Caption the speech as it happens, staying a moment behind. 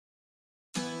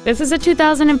This is a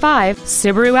 2005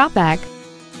 Subaru Outback.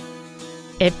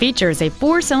 It features a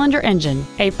 4-cylinder engine,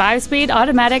 a 5-speed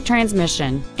automatic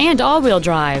transmission, and all-wheel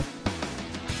drive.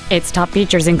 Its top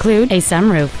features include a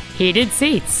sunroof, heated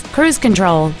seats, cruise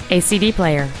control, a CD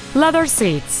player, leather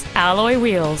seats, alloy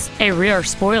wheels, a rear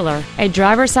spoiler, a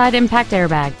driver's side impact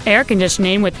airbag, air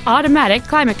conditioning with automatic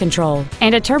climate control,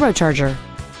 and a turbocharger.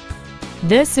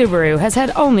 This Subaru has had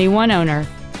only one owner,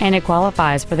 and it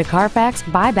qualifies for the Carfax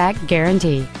buyback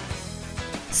guarantee.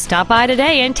 Stop by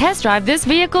today and test drive this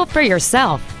vehicle for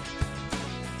yourself.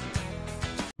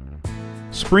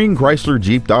 Spring Chrysler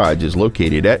Jeep Dodge is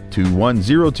located at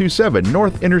 21027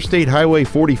 North Interstate Highway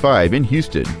 45 in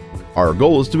Houston. Our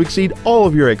goal is to exceed all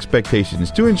of your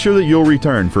expectations to ensure that you'll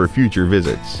return for future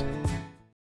visits.